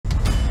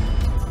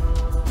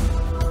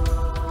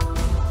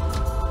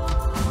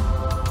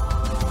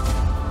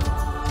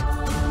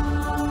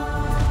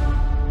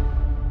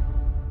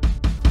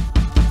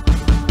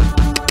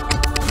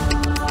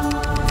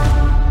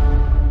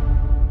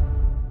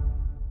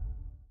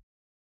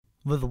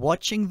With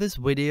watching this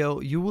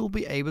video, you will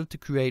be able to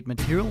create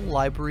material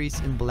libraries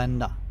in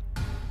Blender.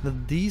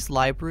 With these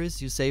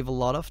libraries, you save a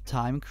lot of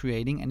time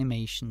creating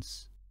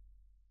animations.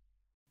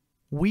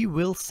 We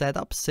will set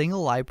up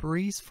single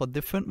libraries for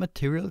different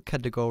material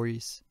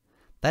categories.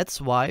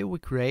 That's why we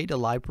create a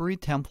library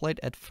template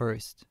at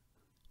first.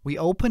 We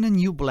open a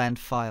new blend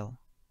file.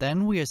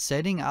 Then we are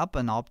setting up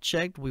an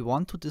object we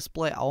want to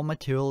display our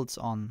materials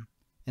on.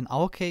 In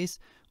our case,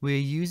 we are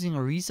using a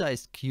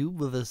resized cube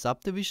with a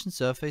subdivision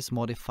surface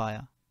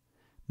modifier.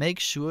 Make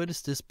sure it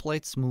is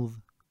displayed smooth.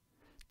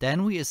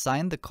 Then we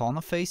assign the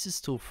corner faces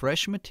to a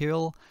fresh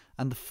material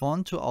and the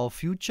font to our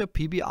future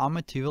PBR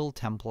material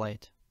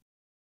template.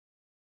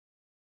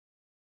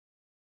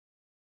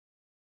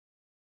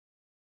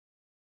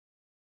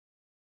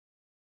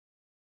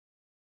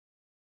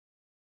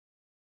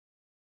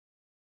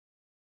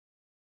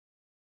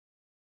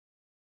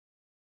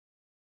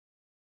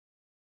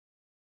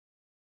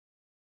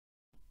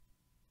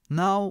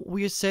 Now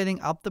we are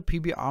setting up the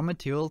PBR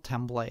material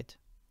template.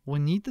 We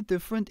need the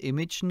different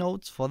image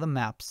nodes for the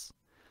maps.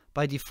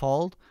 By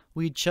default,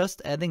 we are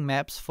just adding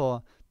maps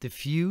for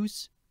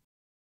diffuse,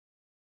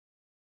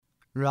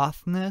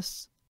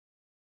 roughness,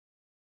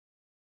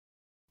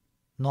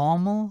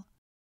 normal,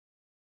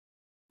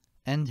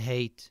 and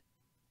height.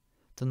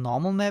 The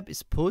normal map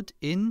is put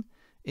into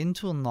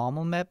a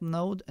normal map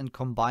node and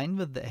combined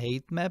with the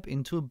height map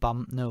into a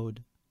bump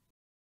node.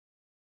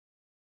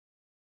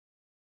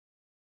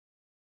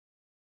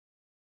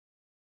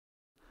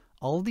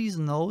 All these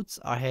nodes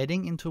are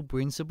heading into a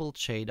principled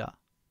shader.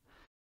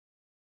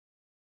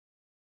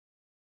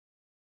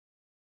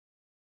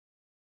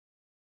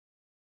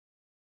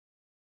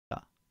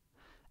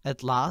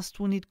 At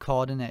last we need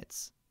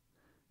coordinates.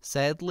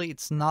 Sadly,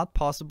 it's not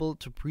possible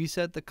to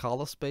preset the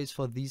color space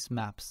for these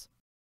maps.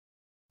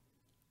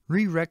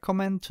 We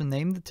recommend to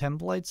name the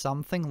template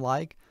something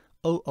like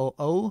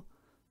 000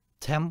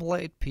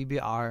 template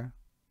PBR.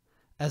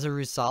 As a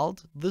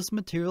result, this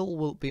material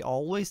will be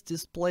always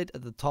displayed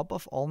at the top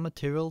of all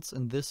materials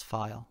in this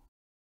file.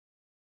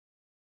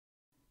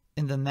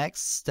 In the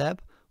next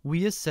step,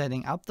 we are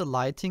setting up the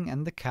lighting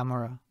and the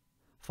camera.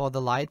 For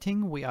the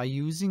lighting, we are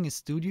using a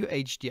Studio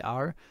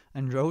HDR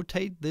and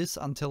rotate this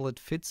until it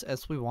fits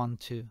as we want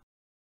to.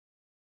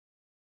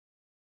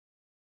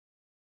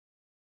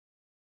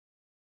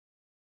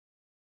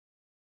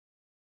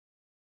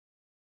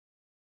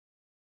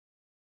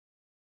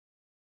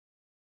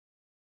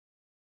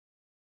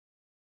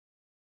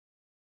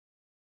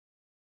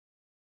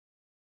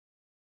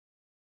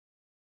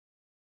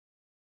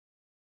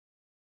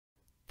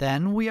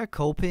 Then we are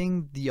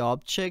copying the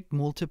object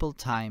multiple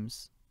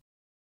times.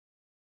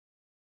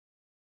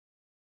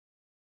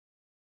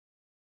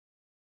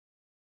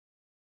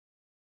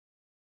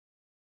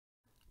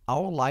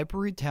 Our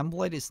library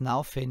template is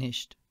now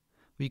finished.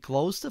 We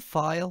close the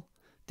file,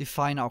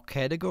 define our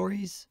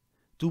categories,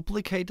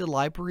 duplicate the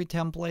library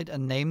template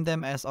and name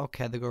them as our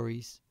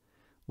categories.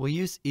 We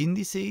use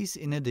indices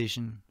in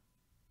addition.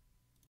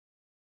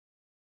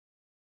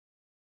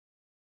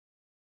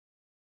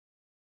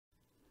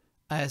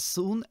 As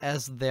soon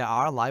as there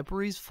are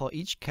libraries for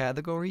each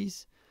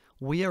categories,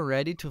 we are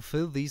ready to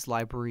fill these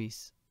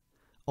libraries.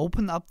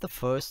 Open up the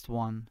first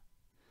one.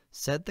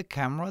 Set the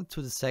camera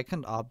to the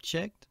second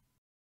object.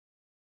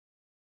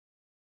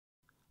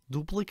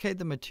 Duplicate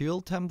the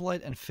material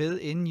template and fill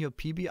in your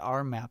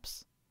PBR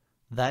maps.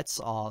 That's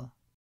all.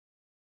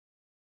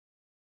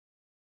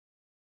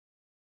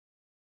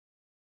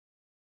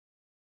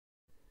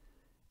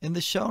 In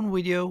the shown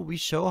video, we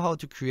show how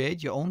to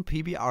create your own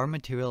PBR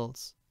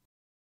materials.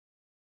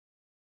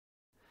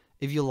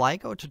 If you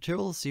like our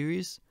tutorial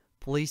series,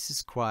 please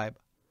subscribe.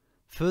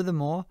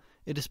 Furthermore,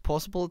 it is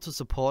possible to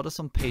support us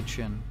on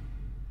Patreon.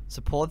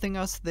 Supporting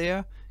us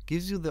there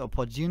gives you the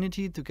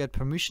opportunity to get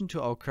permission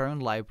to our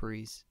current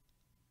libraries.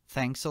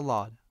 Thanks a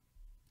lot.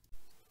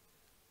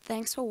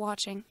 Thanks for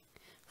watching.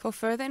 For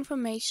further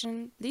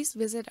information, please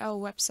visit our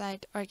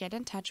website or get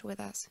in touch with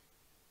us.